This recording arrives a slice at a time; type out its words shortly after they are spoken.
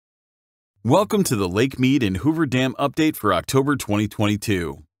Welcome to the Lake Mead and Hoover Dam update for October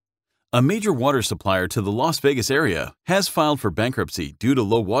 2022. A major water supplier to the Las Vegas area has filed for bankruptcy due to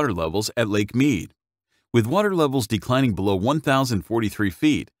low water levels at Lake Mead. With water levels declining below 1,043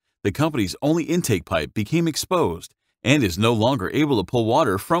 feet, the company's only intake pipe became exposed and is no longer able to pull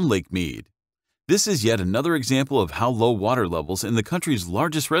water from Lake Mead. This is yet another example of how low water levels in the country's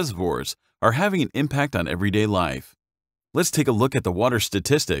largest reservoirs are having an impact on everyday life. Let's take a look at the water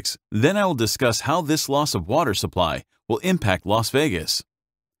statistics, then I will discuss how this loss of water supply will impact Las Vegas.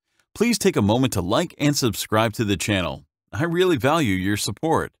 Please take a moment to like and subscribe to the channel. I really value your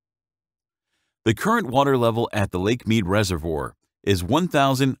support. The current water level at the Lake Mead Reservoir is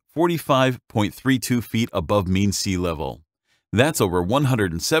 1,045.32 feet above mean sea level. That's over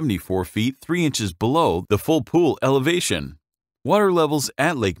 174 feet 3 inches below the full pool elevation. Water levels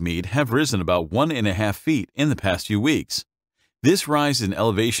at Lake Mead have risen about 1.5 feet in the past few weeks. This rise in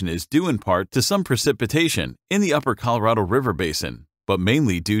elevation is due in part to some precipitation in the upper Colorado River Basin, but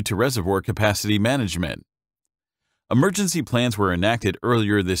mainly due to reservoir capacity management. Emergency plans were enacted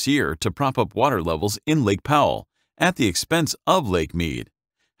earlier this year to prop up water levels in Lake Powell at the expense of Lake Mead.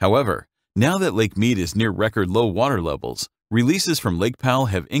 However, now that Lake Mead is near record low water levels, releases from Lake Powell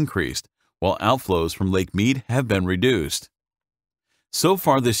have increased, while outflows from Lake Mead have been reduced. So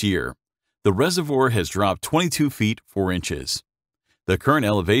far this year, the reservoir has dropped 22 feet 4 inches. The current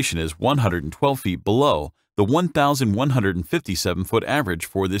elevation is 112 feet below the 1,157-foot average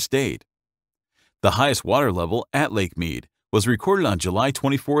for this date. The highest water level at Lake Mead was recorded on July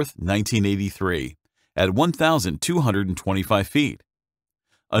 24, 1983, at 1,225 feet.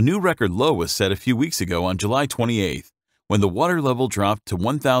 A new record low was set a few weeks ago on July 28, when the water level dropped to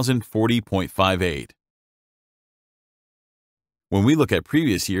 1,040.58. When we look at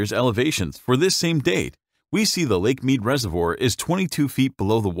previous year's elevations for this same date, we see the Lake Mead Reservoir is 22 feet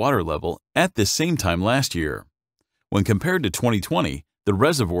below the water level at this same time last year. When compared to 2020, the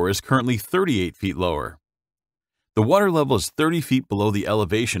reservoir is currently 38 feet lower. The water level is 30 feet below the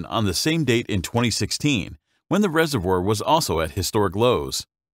elevation on the same date in 2016, when the reservoir was also at historic lows.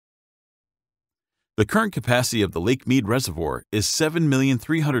 The current capacity of the Lake Mead Reservoir is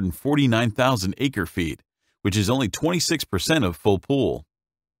 7,349,000 acre-feet, which is only 26% of full pool.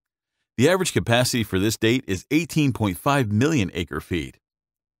 The average capacity for this date is 18.5 million acre-feet.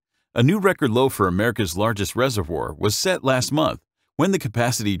 A new record low for America's largest reservoir was set last month when the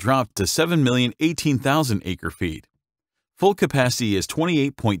capacity dropped to 7,018,000 acre-feet. Full capacity is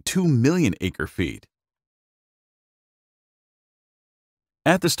 28.2 million acre-feet.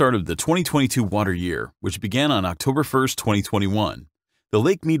 At the start of the 2022 water year, which began on October 1, 2021, the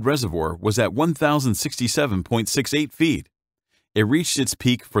Lake Mead Reservoir was at 1,067.68 feet. It reached its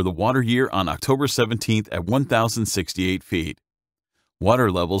peak for the water year on October 17 at 1,068 feet. Water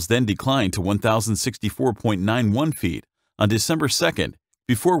levels then declined to 1,064.91 feet on December 2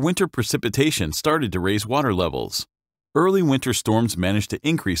 before winter precipitation started to raise water levels. Early winter storms managed to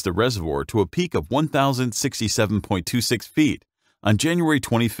increase the reservoir to a peak of 1,067.26 feet on January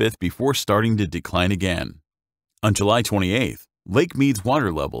 25 before starting to decline again. On July 28, Lake Mead's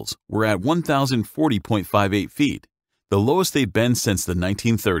water levels were at 1,040.58 feet, the lowest they've been since the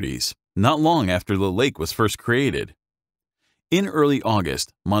 1930s, not long after the lake was first created. In early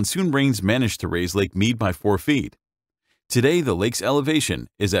August, monsoon rains managed to raise Lake Mead by 4 feet. Today, the lake's elevation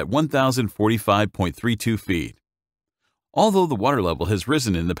is at 1,045.32 feet. Although the water level has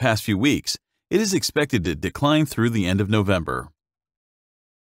risen in the past few weeks, it is expected to decline through the end of November.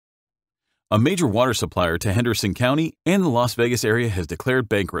 A major water supplier to Henderson County and the Las Vegas area has declared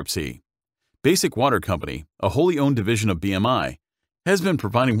bankruptcy. Basic Water Company, a wholly owned division of BMI, has been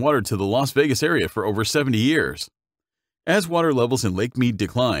providing water to the Las Vegas area for over 70 years. As water levels in Lake Mead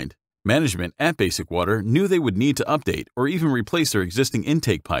declined, management at Basic Water knew they would need to update or even replace their existing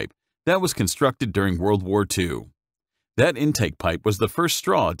intake pipe that was constructed during World War II. That intake pipe was the first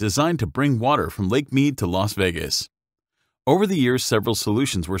straw designed to bring water from Lake Mead to Las Vegas. Over the years, several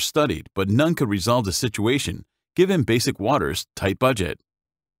solutions were studied, but none could resolve the situation given Basic Water's tight budget.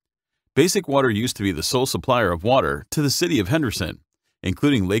 Basic Water used to be the sole supplier of water to the city of Henderson,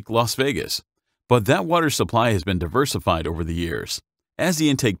 including Lake Las Vegas, but that water supply has been diversified over the years. As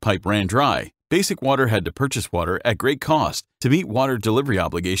the intake pipe ran dry, Basic Water had to purchase water at great cost to meet water delivery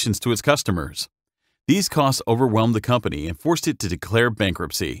obligations to its customers. These costs overwhelmed the company and forced it to declare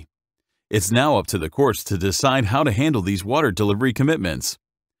bankruptcy. It's now up to the courts to decide how to handle these water delivery commitments.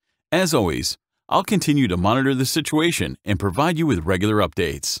 As always, I'll continue to monitor the situation and provide you with regular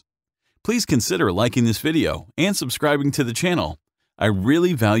updates. Please consider liking this video and subscribing to the channel. I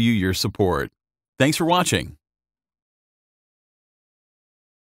really value your support. Thanks for watching.